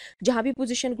conditions है, जहाँ भी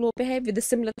पोजीशन ग्लोब पे है विद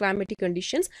सिमिलर क्लाइमेटिक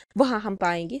कंडीशंस, वहाँ हम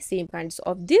पाएंगे same kinds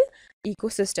of the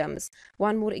ecosystems.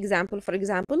 One more example, for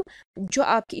example जो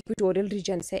आपके इक्वेटोरियल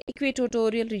रीजन्स है,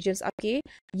 इक्वेटोरियल रीजन्स आपके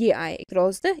ये आए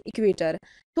अक्रॉस द इक्वेटर,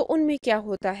 तो उनमें क्या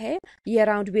होता है, ये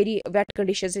अराउंड वेरी वेट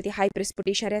कंडीशंस रहती है, हाई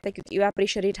प्रेसिपिटेशन रहता है क्योंकि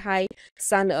इवेपोरेशन रेट हाई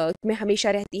सन में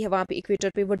हमेशा रहती है, वहाँ पे इक्वेटर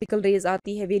पे वर्टिकल रेज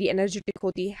आती है, वेरी एनर्जेटिक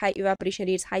होती है, हाई इवेपोरेशन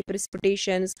रेट्स, हाई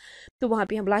प्रेसिपिटेशंस. तो वहाँ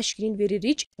पे हम lush green very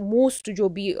rich most जो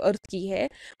भी अर्थ की है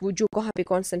वो जो कहाँ पे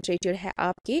कॉन्सेंट्रेटेड है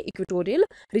आपके इक्वेटोरियल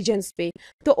रीजन्स पे.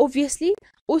 तो ऑब्वियसली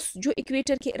उस जो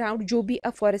इक्वेटर के अराउंड जो भी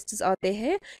अब फॉरेस्ट्स आते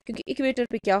हैं, क्योंकि इक्वेटर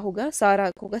पे क्या होगा,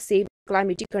 सारा होगा सेम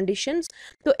क्लाइमेटिक कंडीशंस,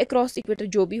 तो अक्रॉस इक्वेटर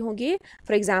जो भी होंगे,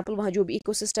 फॉर एग्जांपल वहाँ जो भी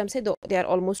इकोसिस्टम्स है they are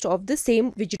almost of the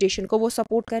same vegetation को वो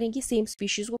सपोर्ट करेंगी, सेम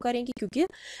स्पीशीज को करेंगी, क्योंकि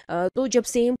तो जब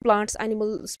सेम प्लांट्स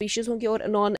एनिमल स्पीशीज होंगे और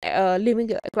नॉन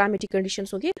लिविंग क्लाइमेटिक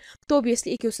कंडीशंस होंगे, तो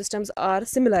ऑब्वियसली इकोसिस्टम्स आर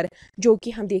सिमिलर, जो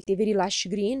कि हम देखते हैं वेरी लश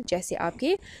ग्रीन. जैसे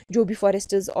आपके जो भी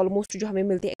फॉरेस्ट्स ऑलमोस्ट जो हमें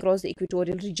मिलते हैं अक्रॉस द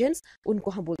इक्वेटोरियल रीजन्स,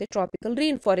 उनको हम बोलते हैं ट्रॉपिकल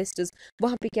रेन फॉरेस्ट्स.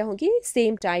 वहाँ पे क्या होंगे,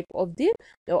 same type of the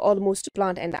almost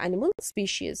plant and animal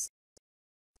species.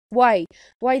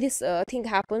 Why this thing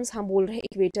happens, हम बोल रहे हैं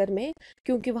इक्वेटर में,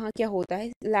 क्योंकि वहाँ क्या होता है,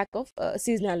 लैक ऑफ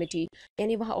सीजनैलिटी,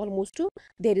 यानी वहाँ almost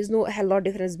there is no hell lot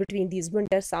difference between these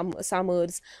winter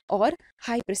summers, और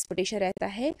हाई प्रेसिपिटेशन रहता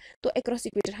है. तो अक्रॉस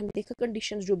इक्वेटर हमने देखा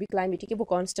कंडीशंस जो भी क्लाइमेटिक है वो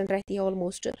कांस्टेंट रहती है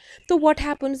ऑलमोस्ट. तो व्हाट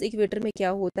हैपन्स इक्वेटर में क्या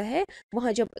होता है,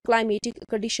 वहाँ जब क्लाइमेटिक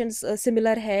कंडीशंस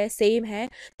सिमिलर है, सेम है,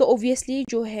 तो ऑब्वियसली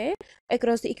जो है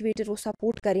अक्रॉस द इक्वेटर वो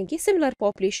सपोर्ट करेंगे सिमिलर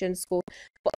पॉपुलेशंस को.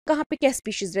 कहाँ पे क्या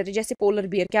स्पीशीज रहते हैं, जैसे पोलर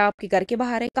बियर क्या आपके घर के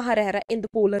बाहर है, कहाँ रह रहा है, इन द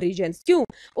पोलर रीजन्स. क्यों,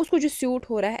 उसको जो सूट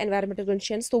हो रहा है एनवायरमेंटल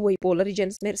कंडीशंस, तो वही पोलर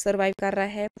रीजन्स में सर्वाइव कर रहा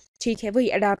है. ठीक है, वही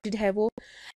अडेप्टेड है वो.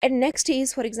 And next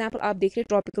is for example आप देख रहे हैं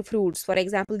tropical fruits, for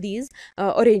example these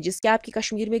oranges, क्या आपके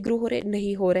कश्मीर में ग्रो हो रहे,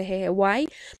 नहीं हो रहे हैं. वाई,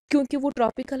 क्योंकि वो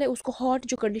ट्रॉपिकल है, उसको हॉट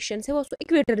जो कंडीशंस है वो उसको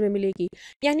इक्वेटर में मिलेगी.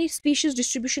 यानी स्पीशीज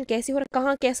डिस्ट्रीब्यूशन कैसे हो रहा है,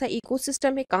 कहाँ कैसा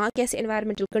इकोसिस्टम है, कहाँ कैसे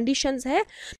एनवायरमेंटल कंडीशंस है,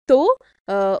 तो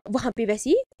वहाँ पे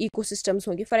वैसी इकोसिस्टम्स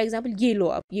होंगे. फॉर एग्जांपल ये लो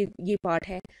आप, ये पार्ट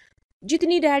है,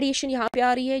 जितनी रेडिएशन यहाँ पे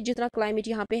आ रही है, जितना क्लाइमेट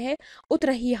यहाँ पे है,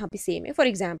 उतना ही यहाँ पे सेम है फॉर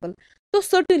एग्जांपल. तो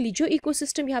सर्टनली जो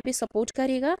इकोसिस्टम यहाँ पे सपोर्ट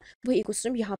करेगा वही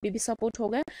इकोसिस्टम यहाँ पे भी सपोर्ट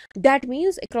होगा. That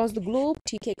means across the globe,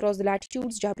 ठीक है, अक्रॉस द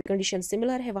लैटिट्यूड्स जहाँ पे कंडीशन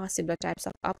सिमिलर है, वहाँ सिमिलर टाइप्स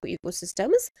ऑफ आपको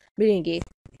इकोसिस्टम्स मिलेंगे.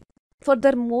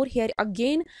 Furthermore, here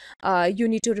again, you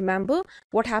need to remember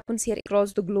what happens here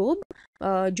across the globe.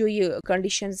 जो ये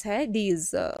conditions है,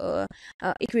 these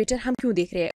equator हम क्यों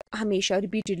देख रहे हैं हमेशा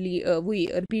repeatedly, we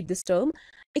repeat this term.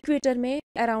 Equator में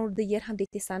अराउंड द ईयर हम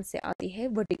देखते हैं सन से आती है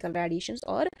वर्टिकल रेडिएशंस,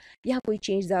 और यहाँ कोई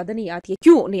चेंज ज़्यादा नहीं आती है.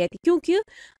 क्यों नहीं आती, क्योंकि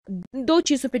दो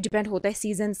चीज़ों पे डिपेंड होता है,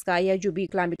 सीजन्स का या जो भी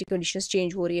क्लाइमेटिक कंडीशंस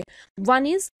चेंज हो रही है. वन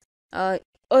इज़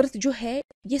अर्थ जो है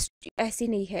ये ऐसे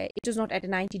नहीं है, it is not at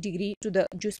 90 degree to the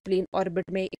जो प्लेन ऑर्बिट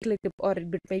में, इक्लिप्टिक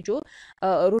ऑर्बिट में जो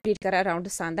रोटेट कर around the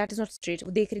sun, that is not straight.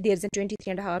 देख रहे there is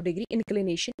 23.5 degree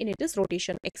inclination in it is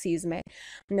rotation axes में.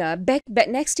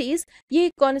 नेक्स्ट इज ये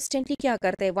कॉन्स्टेंटली क्या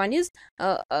करता है, वन इज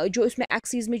जो इसमें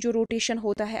एक्सीज में जो रोटेशन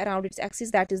होता है around its axes,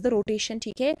 that is the rotation.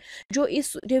 ठीक है, जो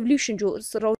इस रेवल्यूशन जो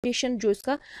रोटेशन जो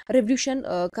इसका रेवल्यूशन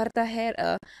करता है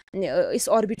इस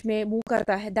ऑर्बिट में मूव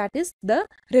करता है, दैट इज द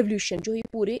रेवल्यूशन जो ये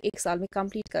पूरे एक साल में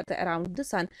कंप्लीट करता है अराउंड द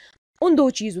सन. उन दो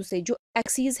चीज़ों से, जो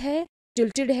एक्सीज है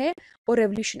टिल्टेड है और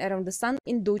रेवल्यूशन अराउंड द सन,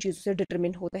 इन दो चीज़ों से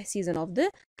डिटरमिन होता है सीजन ऑफ द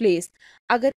प्लेस.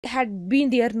 अगर had been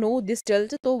there no this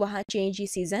tilt, तो वहाँ चेंज ही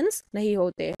सीजन्स नहीं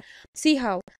होते. See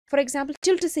how, for example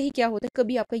tilt से ही क्या होता है,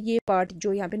 कभी आपका ये पार्ट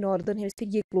जो यहाँ पे नॉर्दर्न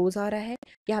हेमिस्फीयर ये क्लोज आ रहा है,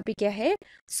 यहाँ पे क्या है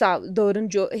साउदर्न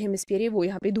जो हेमिस्फीयर है वो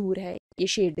यहाँ पे दूर है, ये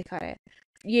शेड दिखा रहा है.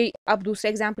 ये अब दूसरा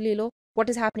एग्जाम्पल ले लो, what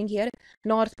is happening here,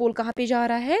 north pole कहाँ पे जा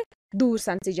रहा है, दूर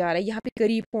सन से जा रहा है, यहाँ पे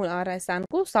करीब कौन आ रहा है सन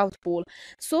को, south pole.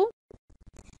 So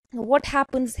what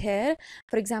happens here,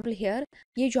 for example here,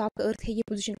 ये जो आपका अर्थ है ये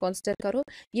पोजीशन कंसिडर करो,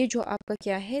 ये जो आपका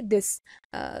क्या है, this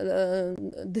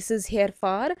is here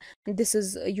far, this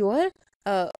is your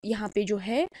यहाँ पे जो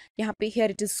है, यहाँ पे here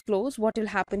it is close, what will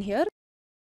happen here,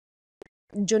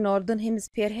 जो नॉर्दर्न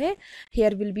हेमिस्फीयर है,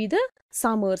 here will be the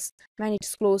summers when it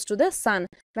is close to the sun,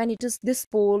 when it is this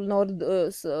pole north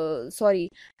sorry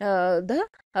the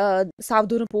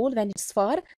southern pole when it's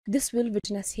far, this will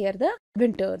witness here the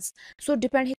winters. So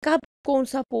depend है कब कौन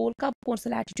सा पोल, कब कौन सा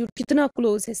latitude कितना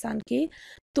close है सन के,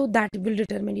 तो that will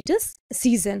determine it is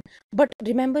season. But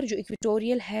remember जो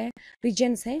इक्वेटोरियल है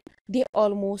रीजन्स है, दे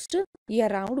ऑलमोस्ट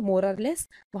ईयर राउंड मोर और लेस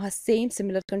वहाँ सेम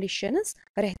सिमिलर कंडीशंस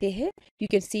रहते हैं. You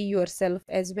can see your self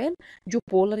as well. जो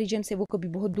पोलर रीजन है वो कभी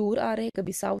बहुत दूर आ रहे हैं,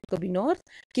 कभी साउथ कभी नॉर्थ,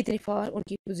 कितने फार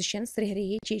उनकी पोजिशंस रह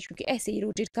रही है चेंज, क्योंकि ऐसे ही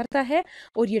रोटेट करता है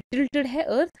और ये टिल्टेड है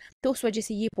अर्थ, तो उस वजह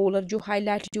से ये पोलर जो हाई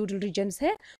लैटिट्यूडल रीजन्स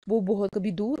है वो बहुत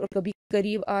कभी दूर और कभी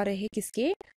करीब आ रहे हैं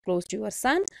किसके, क्लोज टू योर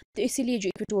सन. तो इसीलिए जो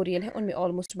इक्वेटोरियल है उनमें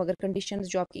ऑलमोस्ट मगर कंडीशंस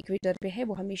जो आपकी इक्वेटर पे है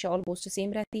वो हमेशा ऑलमोस्ट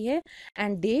सेम रहती है,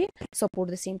 and they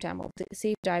support the same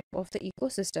type of the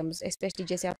ecosystems. Specially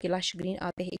जैसे आपके लश ग्रीन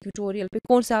आते हैं इक्वेटोरियल पे,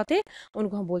 कौन से आते हैं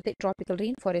उनको हम बोलते हैं tropical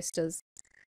rain Forester's.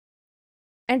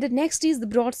 And the next is the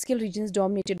broad scale regions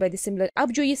dominated by the similar.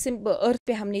 अब जो ये अर्थ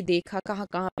पे हमने देखा कहाँ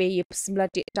कहाँ पे ये similar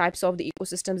types of the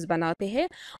ecosystems बनाते हैं,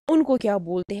 उनको क्या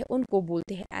बोलते हैं, उनको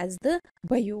बोलते हैं एज द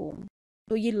बायोम.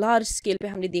 तो ये लार्ज स्केल पे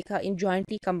हमने देखा, इन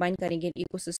जॉइंटली कंबाइन करेंगे इन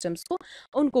इकोसिस्टम्स को,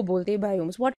 उनको बोलते हैं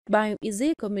biomes. What biome is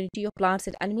a community of plants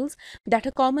and animals that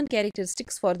are common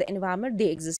characteristics for the environment they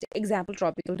exist. Example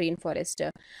tropical rain forest.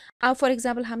 अब फॉर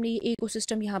एग्जाम्पल हमने ये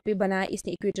इकोसिस्टम यहाँ पे बनाया,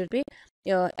 इसने इक्वेटर पे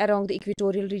अराउंड द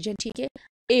इक्वेटोरियल रीजन, ठीक है.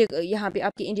 एक यहाँ पे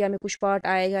आपके इंडिया में कुछ पार्ट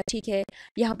आएगा, ठीक है.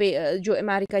 यहाँ पे जो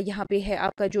अमेरिका यहाँ पे है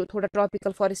आपका जो थोड़ा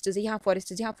ट्रॉपिकल फॉरेस्ट है, यहाँ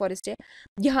फॉरेस्ट है, यहाँ फॉरेस्ट है,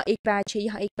 यहाँ एक पैच है,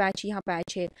 यहाँ एक पैच, यहाँ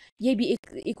पैच है, ये भी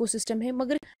एक इकोसिस्टम है.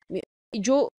 मगर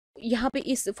जो यहाँ पे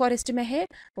इस फॉरेस्ट में है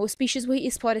वो स्पीशीज वही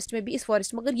इस फॉरेस्ट में भी, इस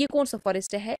फॉरेस्ट, मगर ये कौन सा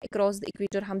फॉरेस्ट है अक्रॉस द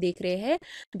इक्वेटर हम देख रहे हैं,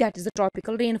 that is the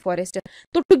tropical rain forest.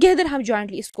 तो टुगेदर हम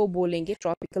जॉइंटली इसको बोलेंगे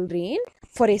tropical rain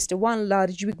forest, one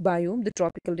large big biome the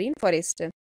tropical rain forest.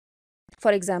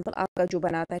 For example आपका जो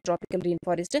बनाता है tropical rain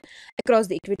forest across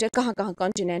the equator, कहाँ कहाँ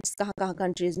कॉन्टिनेंट्स, कहाँ कहाँ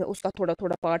कंट्रीज में उसका थोड़ा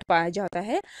थोड़ा पार्ट पाया जाता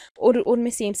है और उनमें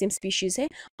सेम सेम स्पीशीज है,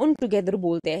 उन टुगेदर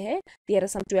बोलते हैं. There are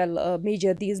some 12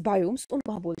 major these biomes,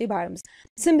 उनको हम बोलते हैं बायोम्स.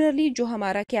 सिमिलरली जो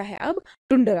हमारा क्या है अब,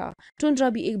 टुंड्रा. टुंड्रा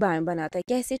भी एक बायोम बनाता है.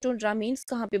 कैसे टुंड्रा मीन्स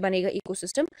कहाँ पे बनेगा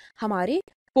इकोसिस्टम, हमारे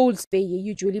पोल्स पे ये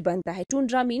यूजुअली बनता है.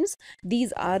 Tundra means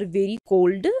these are very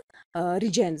cold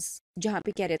regions, जहाँ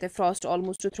पे क्या रहता है, Frost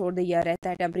almost through the year रहता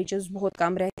है, टेम्परेचर्स बहुत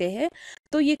कम रहते हैं.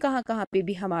 तो ये कहाँ कहाँ पे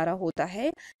भी हमारा होता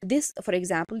है दिस. फॉर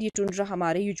एग्जाम्पल ये टुंड्रा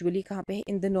हमारे यूजुअली कहाँ पे है,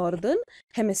 इन द नॉर्दर्न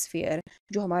हेमिस्फीयर.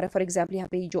 जो हमारा फॉर एग्जाम्पल यहाँ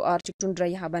पे जो आर्टिक टुंड्रा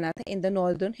यहाँ बना था in the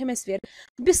northern hemisphere.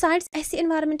 Besides ऐसी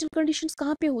एनवायरमेंटल कंडीशंस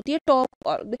कहाँ पे होती है, टॉप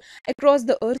और अक्रॉस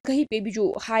द अर्थ कहीं पे भी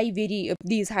जो high very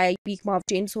these high peak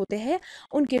mountains होते हैं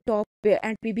उनके टॉप पे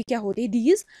एंड पे भी क्या होते हैं,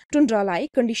 दीज टुंड्रा लाइक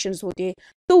कंडीशंस होते हैं.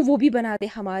 तो वो भी बनाते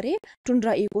हमारे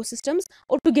टुंड्रा इकोसिस्टम्स.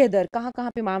 और टुगेदर कहाँ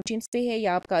कहाँ पे माउंटेन्स पे है,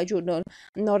 या आपका जो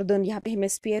नॉर्दर्न यहाँ पे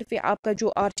हेमिस्फीयर पे आपका जो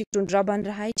आर्टिक टुंड्रा बन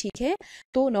रहा है, ठीक है,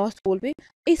 तो नॉर्थ पोल पे,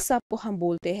 इस सब को हम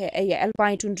बोलते हैं या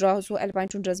एल्पाइन टुंड्रा. सो एल्पाइन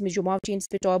टुंड्राज में जो माउंटेन्स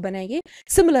पे टॉप बनाएंगे,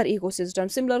 similar ecosystem,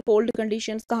 similar cold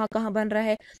conditions कहाँ कहाँ बन रहा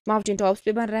है, माउंटेन टॉप्स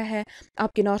पे बन रहा है,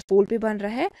 आपके नॉर्थ पोल पे बन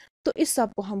रहा है, तो इस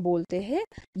सब को हम बोलते हैं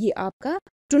ये आपका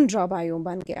टुंड्रा बायोम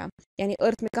बन गया. यानी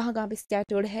अर्थ में कहाँ कहाँ पे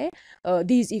स्कैटर्ड है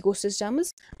these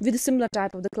ecosystems with similar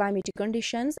type of the climatic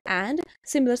conditions and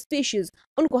similar species,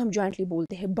 उनको हम jointly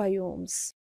बोलते हैं biomes.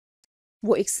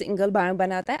 वो एक सिंगल बायोम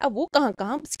बनाता है. अब वो कहाँ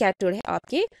कहाँ स्कैटर्ड है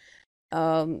आपके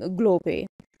ग्लोब पे.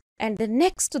 And the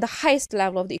next to the highest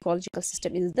level of the ecological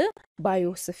system is the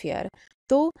biosphere.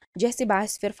 तो जैसे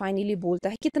बायोस्फीयर फाइनली बोलता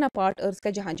है कितना पार्ट अर्थ का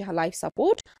जहाँ जहाँ लाइफ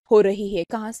सपोर्ट हो रही है,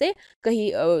 कहाँ से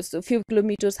कहीं फ्यू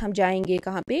किलोमीटर्स हम जाएंगे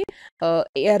कहाँ पे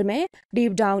एयर में,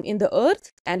 deep down in the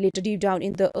earth and later deep down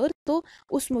in the earth. तो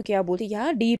उसमें क्या बोलते हैं,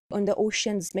 यहाँ डीप इन द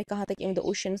ओशंस में, कहाँ तक इन द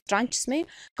ओशन ट्रंक्स में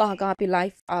कहाँ कहाँ पे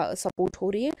लाइफ सपोर्ट हो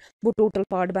रही है, वो टोटल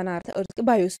पार्ट बना रहा था अर्थ के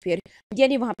बायोस्फीयर.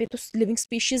 यानी वहाँ पे तो लिविंग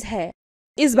स्पीशीज है,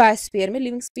 इस बायोस्फीयर में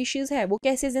लिविंग स्पीशीज है. वो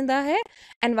कैसे जिंदा है,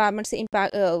 एनवायरनमेंट से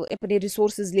इम्पैक्ट अपने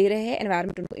रिसोर्सेज ले रहे हैं,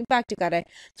 एनवायरनमेंट उनको इम्पैक्ट कर रहा है.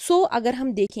 सो अगर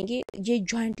हम देखेंगे ये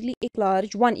जॉइंटली एक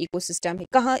लार्ज वन इकोसिस्टम है.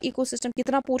 कहाँ इकोसिस्टम,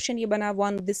 कितना पोर्शन ये बना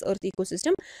वन दिस अर्थ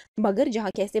इकोसिस्टम, मगर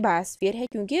जहाँ कैसे बायोस्फीयर है,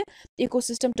 क्योंकि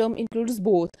ecosystem term includes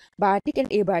both biotic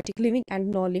and abiotic, living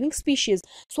and non living species.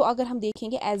 सो अगर हम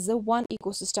देखेंगे एज अ वन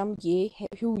इकोसिस्टम ये है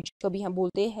ह्यूज, कभी हम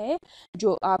बोलते हैं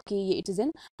जो आपकी ये it is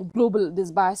an global,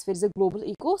 this biosphere is a global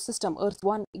ecosystem. Earth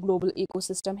one global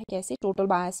ecosystem है. कैसे, टोटल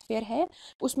बायोस्फीयर है,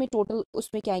 उसमें टोटल,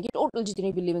 उसमें क्या है, टोटल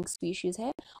जितने भी लिविंग स्पीशीज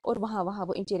है और वहाँ वहाँ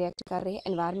वो इंटरेक्ट कर रहे हैं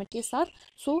एनवायरनमेंट के साथ.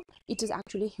 So it is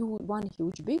actually one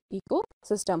huge big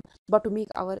ecosystem. But to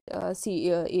make our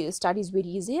studies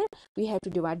very easier, we have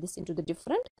to divide this into the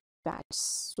different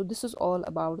bats. So this is all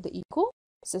about the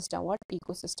ecosystem, what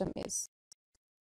ecosystem is.